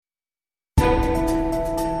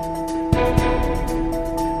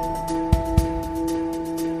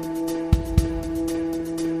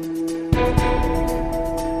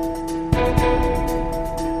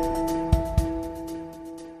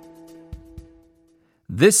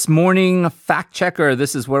This morning, Fact Checker.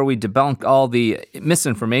 This is where we debunk all the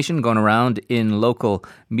misinformation going around in local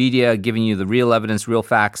media, giving you the real evidence, real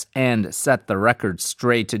facts, and set the record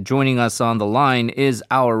straight. Joining us on the line is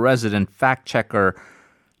our resident fact checker,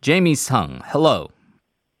 Jamie Sung. Hello.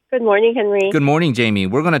 Good morning, Henry. Good morning, Jamie.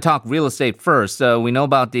 We're going to talk real estate first. We know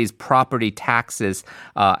about these property taxes,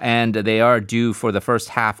 and they are due for the first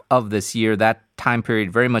half of this year. That time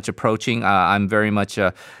period very much approaching. I'm very much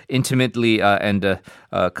intimately and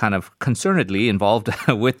kind of concernedly involved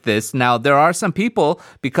with this. Now, there are some people,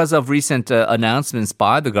 because of recent announcements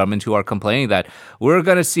by the government, who are complaining that we're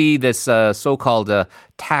going to see this so-called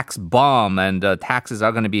tax bomb and taxes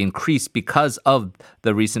are going to be increased because of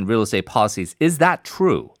the recent real estate policies. Is that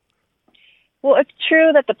true? Well, it's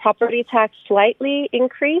true that the property tax slightly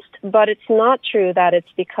increased, but it's not true that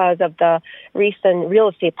it's because of the recent real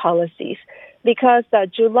estate policies. Because the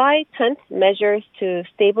July 10th measures to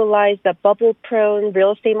stabilize the bubble-prone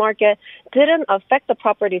real estate market didn't affect the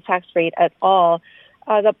property tax rate at all.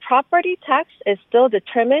 The property tax is still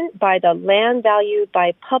determined by the land value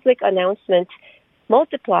by public announcement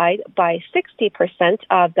multiplied by 60%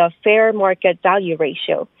 of the fair market value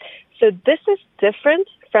ratio. So this is different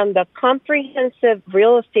from the comprehensive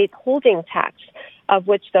real estate holding tax, of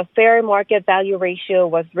which the fair market value ratio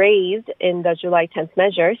was raised in the July 10th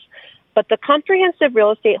measures. But the comprehensive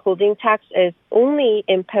real estate holding tax is only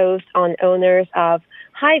imposed on owners of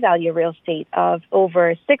high-value real estate of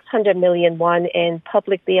over 600 million won in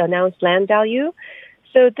publicly announced land value.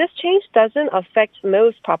 So this change doesn't affect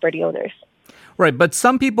most property owners. Right, but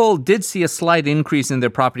some people did see a slight increase in their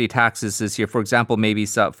property taxes this year. For example, maybe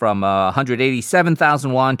from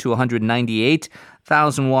 187,000 won to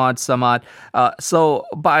 198,000 won, some odd. So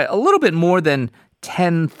by a little bit more than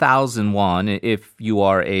 10,000 won, if you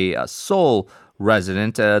are a sole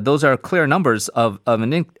resident, those are clear numbers of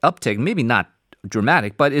an uptick. Maybe not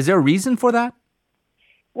dramatic, but is there a reason for that?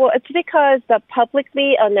 Well, it's because the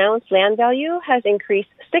publicly announced land value has increased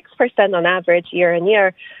 6% on average year on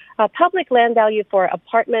year. Public land value for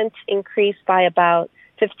apartments increased by about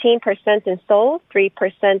 15% in Seoul, 3%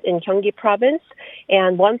 in Gyeonggi province,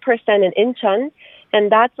 and 1% in Incheon.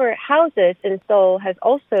 And that for houses in Seoul has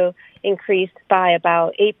also increased by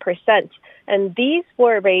about 8%. And these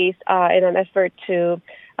were raised in an effort to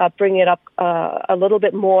bring it up a little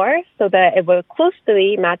bit more so that it will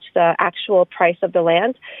closely match the actual price of the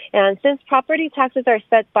land. And since property taxes are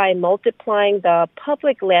set by multiplying the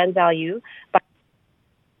public land value by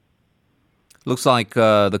Looks like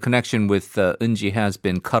the connection with Eunji has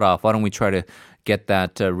been cut off. Why don't we try to get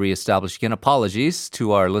that reestablished again? Apologies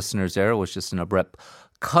to our listeners there. It was just an abrupt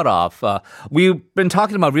cutoff. We've been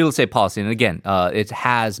talking about real estate policy, and again, it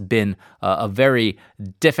has been a very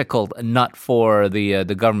difficult nut for the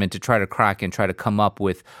government to try to crack and try to come up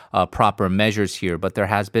with proper measures here. But there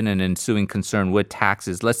has been an ensuing concern with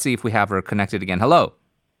taxes. Let's see if we have her connected again. Hello.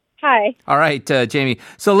 Hi. All right, Jamie.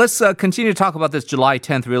 So let's continue to talk about this July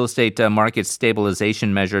 10th real estate market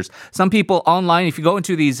stabilization measures. Some people online, if you go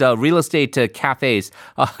into these real estate cafes,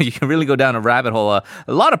 you can really go down a rabbit hole. A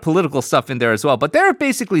lot of political stuff in there as well. But they're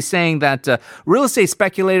basically saying that real estate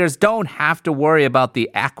speculators don't have to worry about the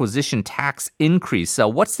acquisition tax increase. So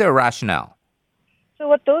what's their rationale? So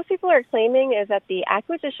what those people are claiming is that the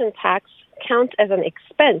acquisition tax counts as an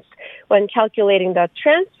expense when calculating the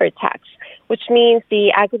transfer tax, which means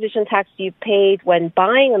the acquisition tax you paid when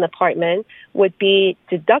buying an apartment would be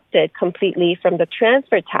deducted completely from the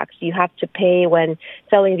transfer tax you have to pay when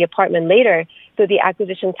selling the apartment later. So the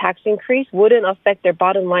acquisition tax increase wouldn't affect their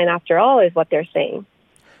bottom line after all, is what they're saying.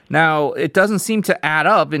 Now, it doesn't seem to add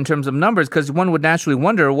up in terms of numbers because one would naturally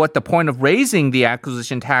wonder what the point of raising the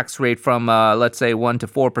acquisition tax rate from, let's say, 1 to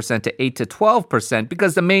 4% to 8 to 12%,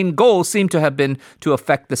 because the main goal seemed to have been to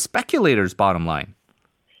affect the speculators' bottom line.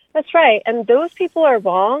 That's right. And those people are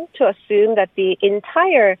wrong to assume that the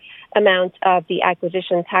entire amount of the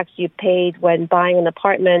acquisition tax you paid when buying an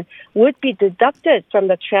apartment would be deducted from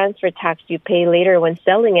the transfer tax you pay later when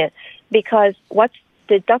selling it, because what's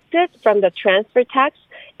deducted from the transfer tax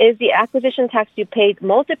is the acquisition tax you paid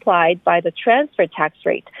multiplied by the transfer tax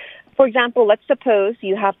rate. For example, let's suppose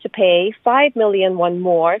you have to pay 5 million won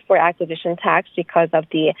more for acquisition tax because of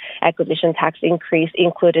the acquisition tax increase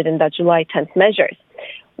included in the July 10th measures.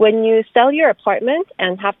 When you sell your apartment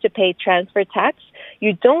and have to pay transfer tax,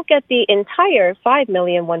 you don't get the entire 5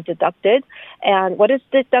 million won deducted. And what is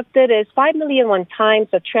deducted is 5 million won times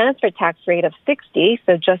the transfer tax rate of 60,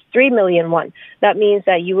 so just 3 million won. That means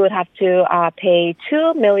that you would have to pay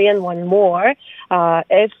 2 million won more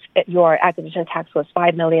if your acquisition tax was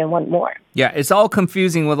 5 million won more. Yeah, it's all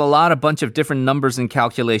confusing with a bunch of different numbers and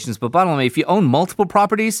calculations. But bottom line, if you own multiple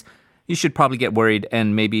properties, you should probably get worried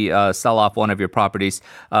and maybe sell off one of your properties.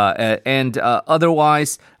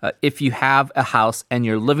 Otherwise, if you have a house and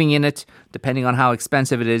you're living in it, depending on how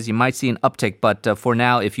expensive it is, you might see an uptick. But for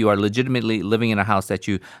now, if you are legitimately living in a house that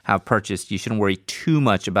you have purchased, you shouldn't worry too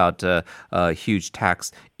much about huge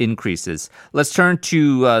tax increases. Let's turn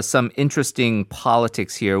to some interesting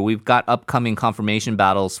politics here. We've got upcoming confirmation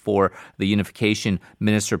battles for the Unification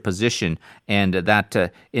Minister position, and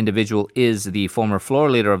that individual is the former floor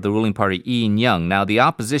leader of the ruling party, Lee In-young. Now, the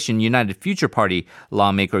opposition United Future Party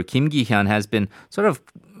lawmaker Kim Ki-hyun has been sort of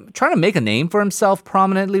trying to make a name for himself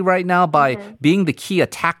prominently right now by being the key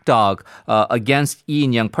attack dog against Lee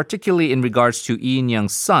In-young, particularly in regards to Lee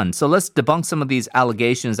In-young's son. So let's debunk some of these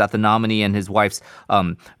allegations that the nominee and his wife's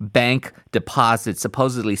bank deposits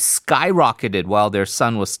supposedly skyrocketed while their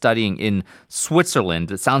son was studying in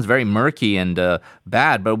Switzerland. It sounds very murky and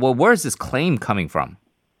bad, but where is this claim coming from?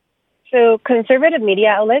 So conservative media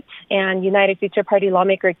outlets and United Future Party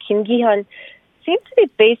lawmaker Kim Ki-hyun seem to be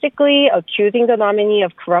basically accusing the nominee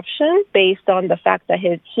of corruption based on the fact that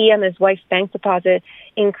he and his wife's bank deposit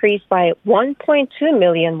increased by 1.2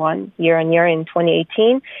 million won year on year in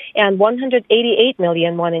 2018 and 188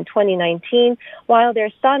 million won in 2019, while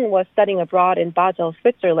their son was studying abroad in Basel,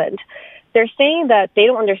 Switzerland. They're saying that they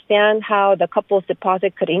don't understand how the couple's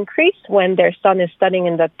deposit could increase when their son is studying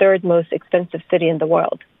in the third most expensive city in the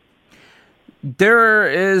world. There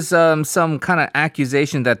is some kind of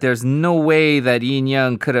accusation that there's no way that Lee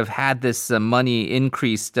In-young could have had this money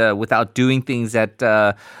increased without doing things that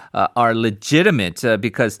are legitimate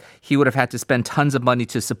because he would have had to spend tons of money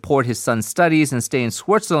to support his son's studies and stay in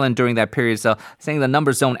Switzerland during that period. So saying the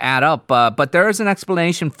numbers don't add up, but there is an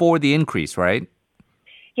explanation for the increase, right?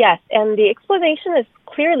 Yes, and the explanation is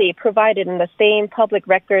clearly provided in the same public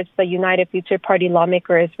records the United Future Party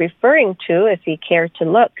lawmaker is referring to, if you care to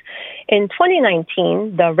look. In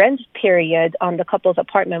 2019, the rent period on the couple's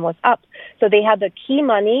apartment was up, so they had the key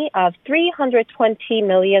money of 320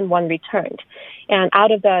 million won returned. And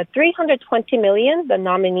out of the 320 million, the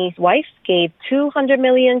nominee's wife gave 200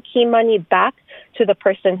 million key money back to the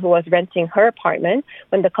person who was renting her apartment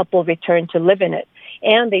when the couple returned to live in it.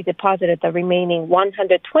 And they deposited the remaining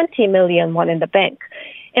 120 million won in the bank.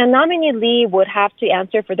 And nominee Lee would have to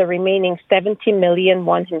answer for the remaining 70 million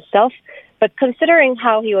won himself. But considering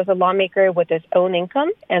how he was a lawmaker with his own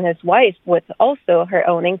income and his wife with also her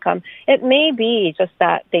own income, it may be just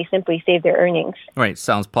that they simply saved their earnings. Right,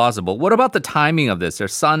 sounds plausible. What about the timing of this? Their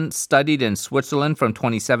son studied in Switzerland from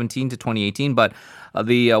 2017 to 2018, but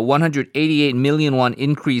the 188 million won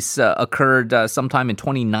increase occurred sometime in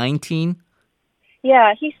 2019?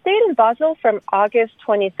 Yeah, he stayed in Basel from August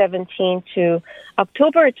 2017 to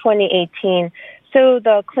October 2018. So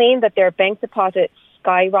the claim that their bank deposits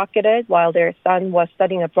skyrocketed while their son was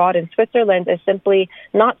studying abroad in Switzerland is simply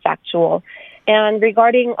not factual. And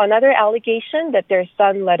regarding another allegation that their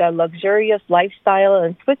son led a luxurious lifestyle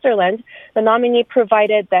in Switzerland, the nominee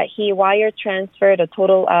provided that he wire transferred a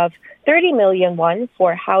total of 30 million won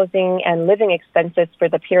for housing and living expenses for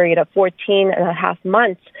the period of 14 and a half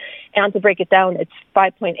months. And to break it down, it's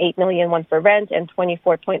 5.8 million won for rent and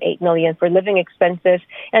 24.8 million for living expenses.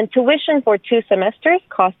 And tuition for 2 semesters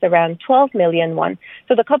cost around 12 million won.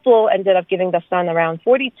 So the couple ended up giving the son around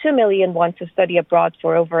 42 million won to study abroad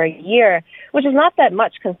for over a year, which is not that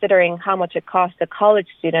much considering how much it cost a college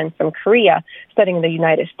student from Korea studying in the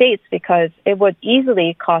United States, because it would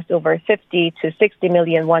easily cost over 50 to 60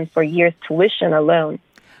 million won for a year's tuition alone.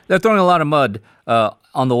 They're throwing a lot of mud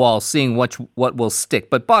on the wall, seeing what will stick.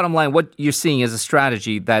 But bottom line, what you're seeing is a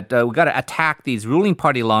strategy that we got to attack these ruling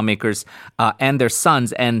party lawmakers and their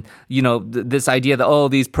sons. And, you know, this idea that,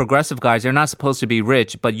 these progressive guys, they're not supposed to be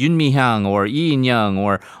rich. But Yoon Mi-hyung or Lee In-young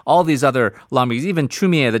or all these other lawmakers, even Chu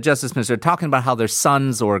Mi-hye, the justice minister, talking about how their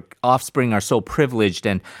sons or offspring are so privileged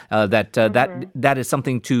and that is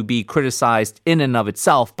something to be criticized in and of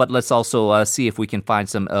itself. But let's also see if we can find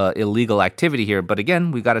some illegal activity here. But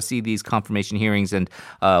again, we've got to see these confirmation hearings and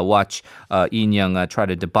watch Lee In-young try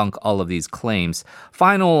to debunk all of these claims.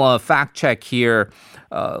 Final fact check here,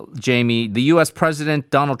 Jamie. The U.S. President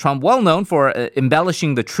Donald Trump, well known for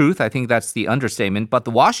embellishing the truth. I think that's the understatement. But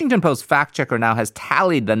the Washington Post fact checker now has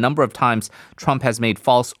tallied the number of times Trump has made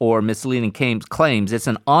false or misleading claims. It's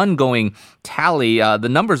an ongoing tally. The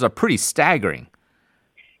numbers are pretty staggering.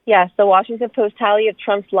 Yes, the Washington Post tally of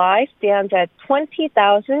Trump's lies stands at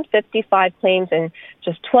 20,055 claims in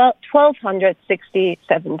just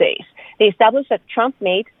 1,267 days. They established that Trump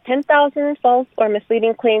made 10,000 false or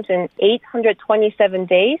misleading claims in 827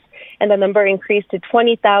 days, and the number increased to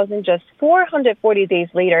 20,000 just 440 days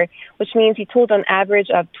later, which means he told an average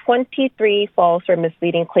of 23 false or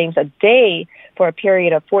misleading claims a day for a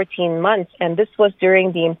period of 14 months. And this was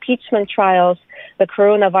during the impeachment trials, the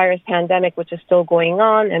coronavirus pandemic, which is still going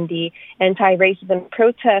on, and the anti-racism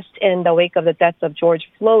protest in the wake of the death of George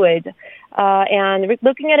Floyd.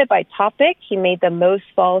 Looking at it by topic, he made the most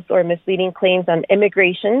false or misleading claims on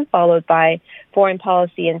immigration, followed by foreign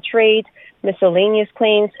policy and trade, miscellaneous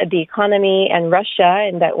claims, the economy, and Russia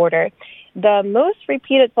in that order. The most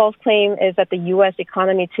repeated false claim is that the U.S.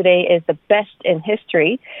 economy today is the best in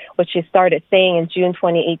history, which he started saying in June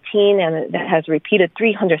 2018, and that has repeated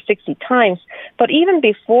 360 times. But even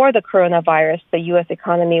before the coronavirus, the U.S.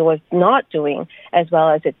 economy was not doing as well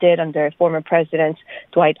as it did under former presidents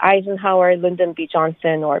Dwight Eisenhower, Lyndon B.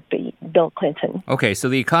 Johnson, or Bill Clinton. Okay, so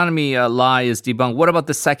the economy lie is debunked. What about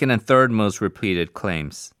the second and third most repeated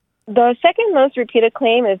claims? The second most repeated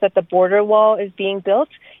claim is that the border wall is being built.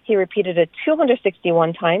 He repeated it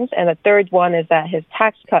 261 times. And the third one is that his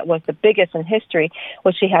tax cut was the biggest in history,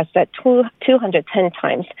 which he has said 210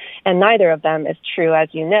 times. And neither of them is true, as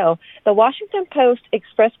you know. The Washington Post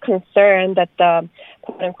expressed concern that the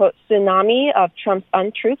quote-unquote tsunami of Trump's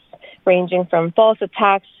untruths, ranging from false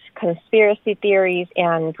attacks, conspiracy theories,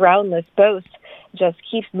 and groundless boasts, just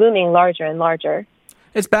keeps looming larger and larger.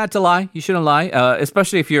 It's bad to lie. You shouldn't lie,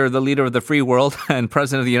 especially if you're the leader of the free world and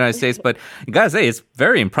president of the United States. But you gotta say, it's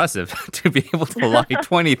very impressive to be able to lie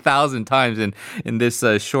 20,000 times in this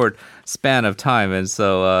short span of time. And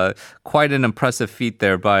so quite an impressive feat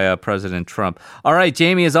there by President Trump. All right,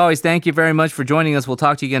 Jamie, as always, thank you very much for joining us. We'll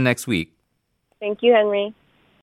talk to you again next week. Thank you, Henry.